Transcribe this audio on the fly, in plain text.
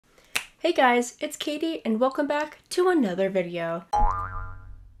Hey guys, it's Katie and welcome back to another video.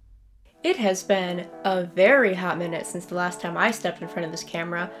 It has been a very hot minute since the last time I stepped in front of this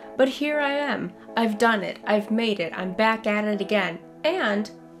camera, but here I am. I've done it, I've made it, I'm back at it again. And,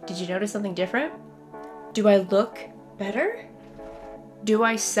 did you notice something different? Do I look better? Do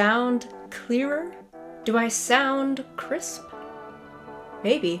I sound clearer? Do I sound crisp?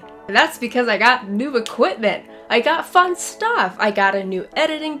 Maybe. That's because I got new equipment. I got fun stuff. I got a new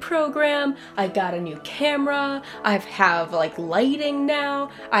editing program. I got a new camera. I have like lighting now.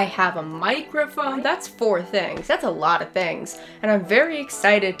 I have a microphone. That's 4 things. That's a lot of things. And I'm very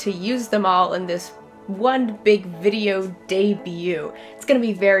excited to use them all in this one big video debut. It's gonna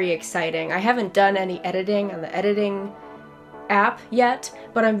be very exciting. I haven't done any editing on the editing app yet,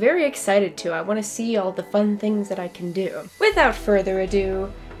 but I'm very excited to. I want to see all the fun things that I can do. Without further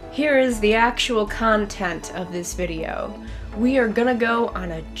ado, here is the actual content of this video. We are gonna go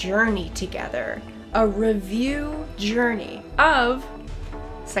on a journey together, a review journey of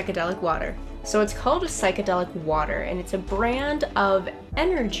Psychedelic Water. So it's called a Psychedelic Water, and it's a brand of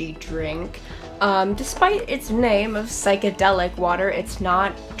energy drink. Despite its name of Psychedelic Water, it's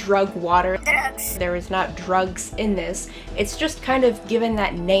not drug water. There is not drugs in this. It's just kind of given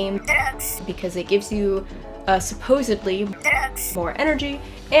that name because it gives you supposedly more energy,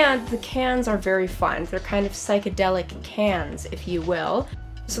 and the cans are very fun. They're kind of psychedelic cans, if you will.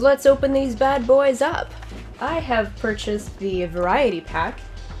 So let's open these bad boys up. I have purchased the variety pack.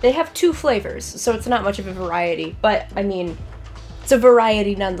 They have 2 flavors, so it's not much of a variety, but I mean, it's a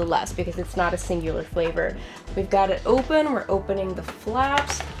variety nonetheless because it's not a singular flavor. We've got it open, we're opening the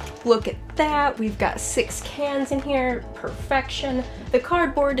flaps. Look at that, we've got 6 cans in here, perfection. The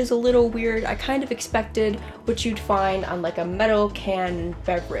cardboard is a little weird. I kind of expected what you'd find on like a metal can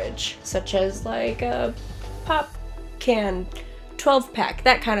beverage, such as like a pop can 12-pack,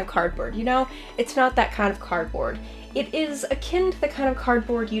 that kind of cardboard, you know? It's not that kind of cardboard. It is akin to the kind of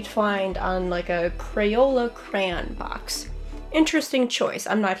cardboard you'd find on like a Crayola crayon box. Interesting choice.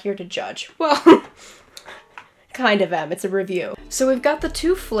 I'm not here to judge. Well, kind of am. It's a review. So we've got the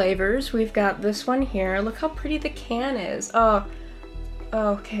 2 flavors. We've got this one here. Look how pretty the can is. Oh,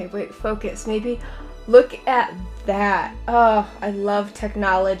 okay, wait, focus. Maybe look at that. Oh, I love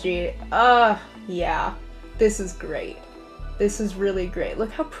technology. Yeah, this is great. This is really great.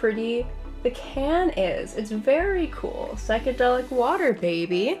 Look how pretty the can is. It's very cool. Psychedelic Water,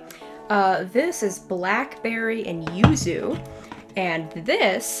 baby. This is blackberry and yuzu. And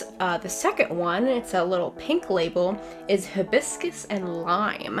this, the second one, it's a little pink label, is hibiscus and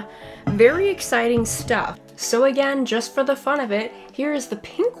lime. Very exciting stuff. So again, just for the fun of it, here's the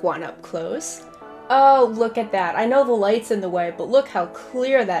pink one up close. Oh, look at that. I know the light's in the way, but look how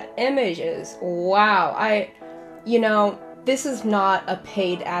clear that image is. Wow. You know, this is not a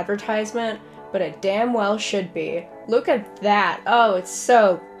paid advertisement, but it damn well should be. Look at that. Oh, it's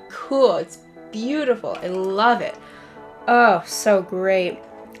so cool. It's beautiful. I love it. Oh, so great.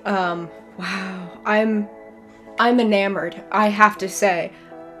 Wow. I'm enamored, I have to say.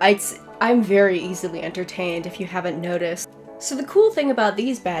 I'm very easily entertained if you haven't noticed. So the cool thing about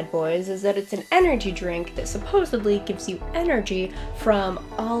these bad boys is that it's an energy drink that supposedly gives you energy from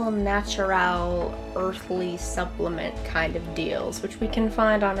all natural earthly supplement kind of deals, which we can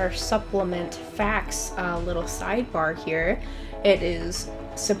find on our supplement facts little sidebar here. It is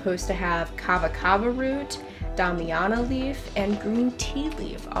supposed to have kava root, damiana leaf, and green tea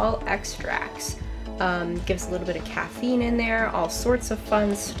leaf, all extracts. Gives a little bit of caffeine in there, all sorts of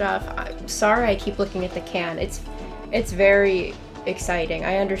fun stuff. I'm sorry I keep looking at the can. It's very exciting.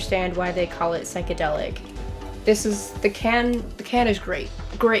 I understand why they call it psychedelic. This is, the can is great.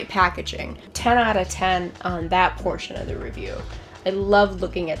 Great packaging. 10 out of 10 on that portion of the review. I love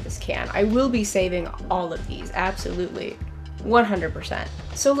looking at this can. I will be saving all of these, absolutely. 100%.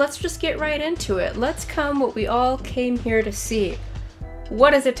 So let's just get right into it. Let's come what we all came here to see.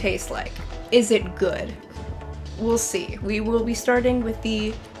 What does it taste like? Is it good? We'll see. We will be starting with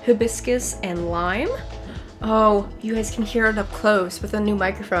the hibiscus and lime. Oh, you guys can hear it up close with a new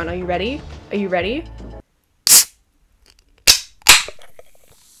microphone. Are you ready? Are you ready?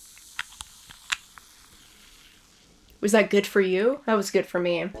 Was that good for you? That was good for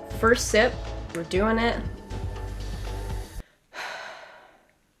me. First sip, we're doing it.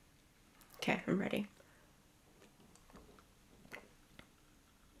 Okay, I'm ready.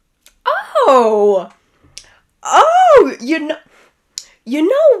 Oh! Oh! You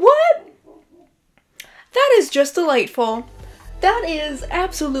know what? That is just delightful. That is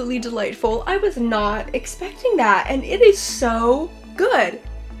absolutely delightful. I was not expecting that, and it is so good.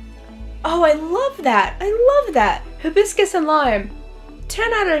 Oh, I love that. I love that. Hibiscus and lime.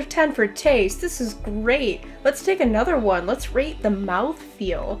 10 out of 10 for taste. This is great. Let's take another one. Let's rate the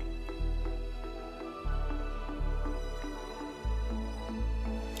mouthfeel.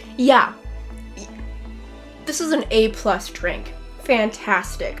 Yeah. This is an A+ drink.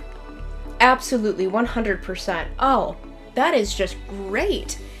 Fantastic. Absolutely, 100%. Oh, that is just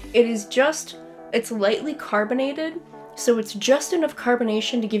great. It's lightly carbonated, so it's just enough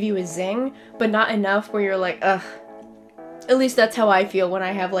carbonation to give you a zing, but not enough where you're like, ugh. At least that's how I feel when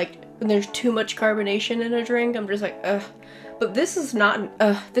I have, like, when there's too much carbonation in a drink. I'm just like, ugh. But this is not,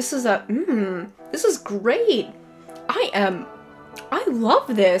 this is great. I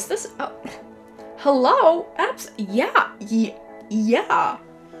love this. Hello? Yeah.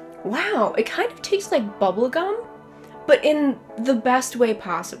 Wow, it kind of tastes like bubblegum, but in the best way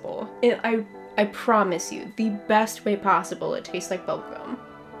possible. I promise you, the best way possible, it tastes like bubblegum.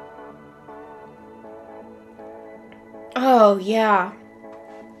 Oh, yeah.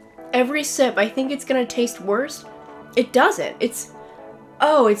 Every sip, I think it's gonna taste worse. It doesn't. It's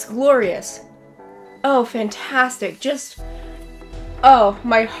glorious. Oh, fantastic. Oh,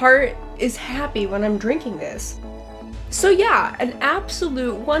 my heart is happy when I'm drinking this. So yeah, an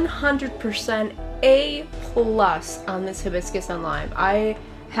absolute 100% A+ on this hibiscus and lime. I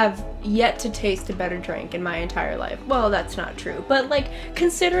have yet to taste a better drink in my entire life. Well, that's not true, but like,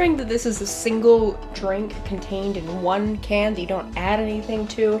 considering that this is a single drink contained in one can that you don't add anything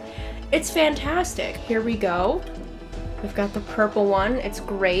to, it's fantastic. Here we go. We've got the purple one. It's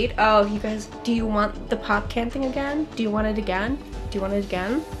great. Oh, you guys, do you want the pop can thing again? Do you want it again? Do you want it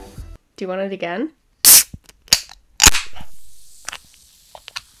again? Do you want it again?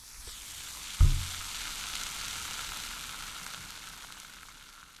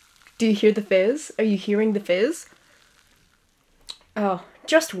 Do you hear the fizz? Are you hearing the fizz? Oh,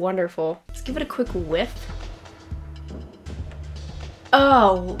 just wonderful. Let's give it a quick whiff.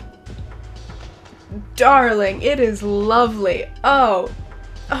 Oh, darling, it is lovely. Oh,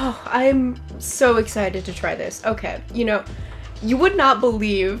 I'm so excited to try this. Okay, you know, you would not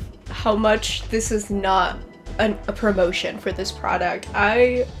believe how much this is not a promotion for this product.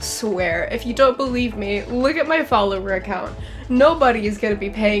 I swear, if you don't believe me, look at my follower account. Nobody is gonna be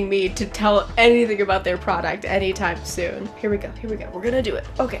paying me to tell anything about their product anytime soon. Here we go, we're gonna do it.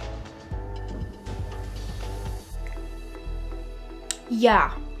 Okay.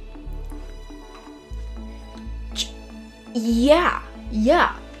 Yeah. Yeah.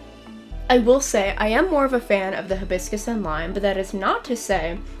 I will say, I am more of a fan of the hibiscus and lime, but that is not to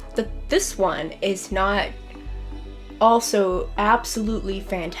say that this one is not also absolutely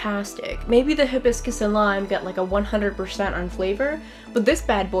fantastic. Maybe the hibiscus and lime get like a 100% on flavor, but this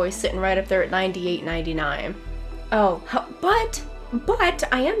bad boy's sitting right up there at 98, 99. Oh, but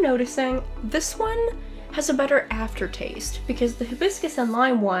I am noticing this one has a better aftertaste, because the hibiscus and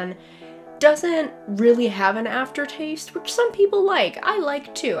lime one doesn't really have an aftertaste, which some people like. I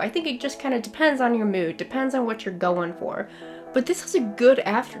like too. I think it just kind of depends on your mood, depends on what you're going for. But this has a good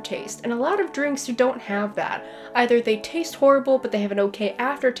aftertaste, and a lot of drinks don't have that. Either they taste horrible but they have an okay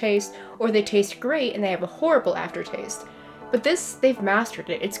aftertaste, or they taste great and they have a horrible aftertaste. But this, they've mastered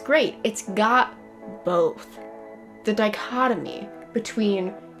it. It's great. It's got both. The dichotomy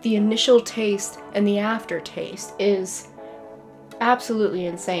between the initial taste and the aftertaste is absolutely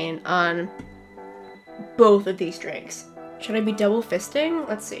insane on both of these drinks. Should I be double fisting?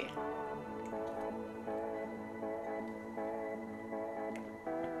 Let's see.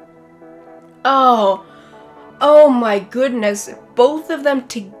 Oh my goodness, both of them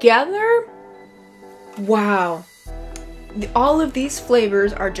together? Wow. All of these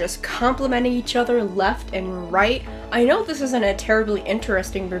flavors are just complementing each other left and right. I know this isn't a terribly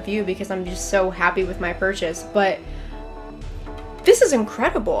interesting review because I'm just so happy with my purchase, but this is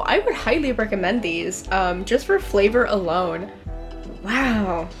incredible. I would highly recommend these, just for flavor alone.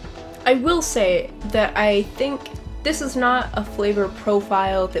 Wow. I will say that I think this is not a flavor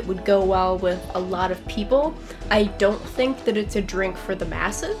profile that would go well with a lot of people. I don't think that it's a drink for the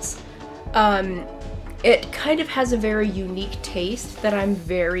masses. It kind of has a very unique taste that I'm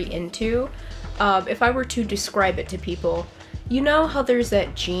very into. If I were to describe it to people, you know how there's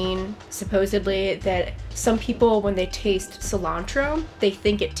that gene, supposedly, that some people, when they taste cilantro, they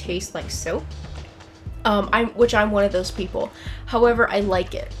think it tastes like soap? Which I'm one of those people. However, I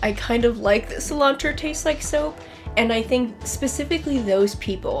like it. I kind of like that cilantro tastes like soap, and I think specifically those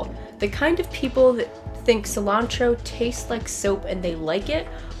people, the kind of people that think cilantro tastes like soap and they like it,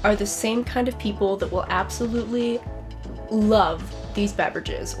 are the same kind of people that will absolutely love these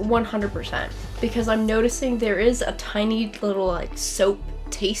beverages, 100%. Because I'm noticing there is a tiny little like soap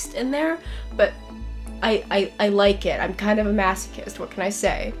taste in there, but I like it. I'm kind of a masochist, what can I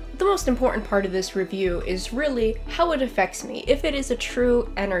say? The most important part of this review is really how it affects me. If it is a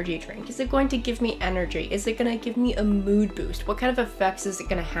true energy drink, is it going to give me energy? Is it gonna give me a mood boost? What kind of effects is it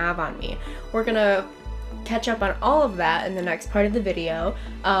gonna have on me? We're gonna catch up on all of that in the next part of the video,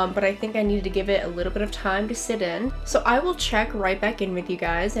 but I think I needed to give it a little bit of time to sit in. So I will check right back in with you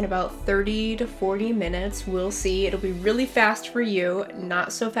guys in about 30 to 40 minutes. We'll see. It'll be really fast for you,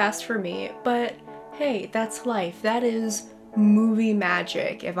 not so fast for me, but hey, that's life. That is movie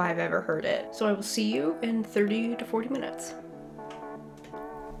magic if I've ever heard it. So I will see you in 30 to 40 minutes.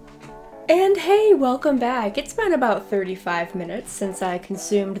 And hey, welcome back! It's been about 35 minutes since I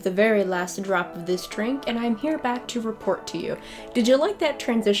consumed the very last drop of this drink, and I'm here back to report to you. Did you like that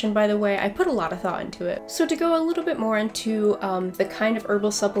transition, by the way? I put a lot of thought into it. So to go a little bit more into the kind of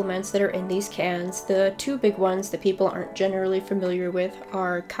herbal supplements that are in these cans, the two big ones that people aren't generally familiar with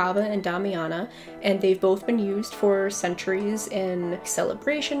are kava and damiana, and they've both been used for centuries in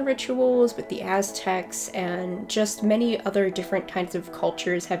celebration rituals with the Aztecs, and just many other different kinds of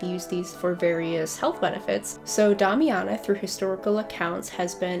cultures have used these for various health benefits. So damiana, through historical accounts,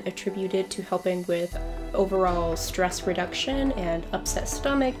 has been attributed to helping with overall stress reduction and upset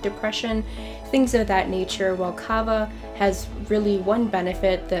stomach, depression, things of that nature, while kava has really one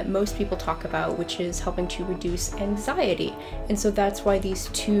benefit that most people talk about, which is helping to reduce anxiety. And so that's why these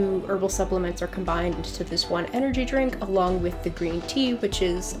two herbal supplements are combined into this one energy drink, along with the green tea, which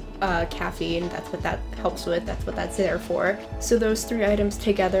is caffeine. That's what that helps with, that's what that's there for. So those three items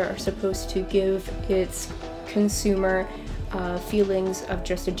together are supposed to give its consumer feelings of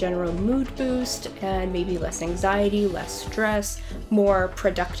just a general mood boost and maybe less anxiety, less stress, more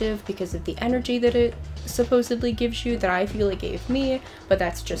productive because of the energy that it supposedly gives you, that I feel it gave me, but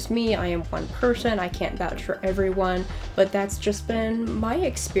that's just me. I am one person, I can't vouch for everyone, but that's just been my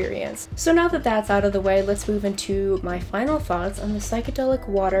experience. So now that that's out of the way, let's move into my final thoughts on the Psychedelic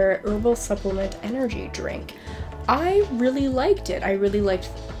Water Herbal Supplement Energy Drink. I really liked it. I really liked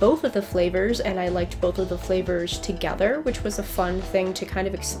both of the flavors, and I liked both of the flavors together, which was a fun thing to kind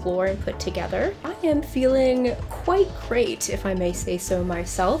of explore and put together. I am feeling quite great, if I may say so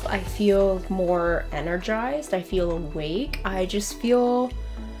myself. I feel more energized, I feel awake, I feel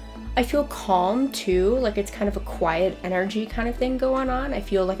calm too, like it's kind of a quiet energy kind of thing going on. I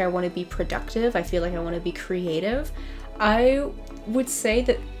feel like I want to be productive, I feel like I want to be creative. I would say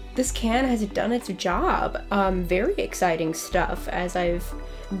that this can has done its job. Very exciting stuff, as I've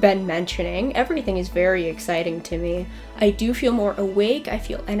been mentioning. Everything is very exciting to me. I do feel more awake, I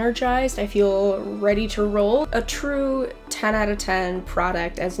feel energized, I feel ready to roll. A true 10 out of 10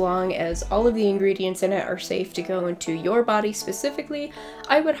 product, as long as all of the ingredients in it are safe to go into your body specifically.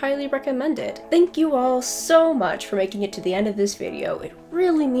 I would highly recommend it. Thank you all so much for making it to the end of this video. It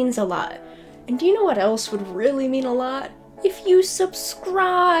really means a lot. And do you know what else would really mean a lot? If you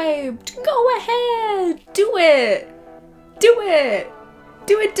subscribed! Go ahead! Do it! Do it!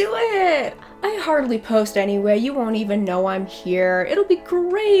 Do it, do it! I hardly post anyway, you won't even know I'm here. It'll be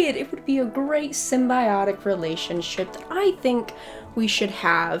great! It would be a great symbiotic relationship that I think we should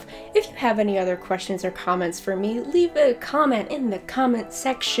have. If you have any other questions or comments for me, leave a comment in the comment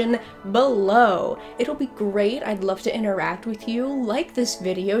section below. It'll be great. I'd love to interact with you. Like this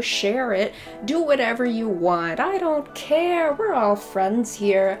video, share it, do whatever you want. I don't care. We're all friends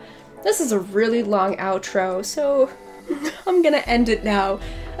here. This is a really long outro, so I'm gonna end it now.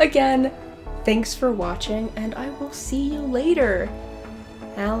 Again, thanks for watching, and I will see you later,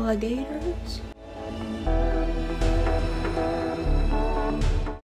 alligators.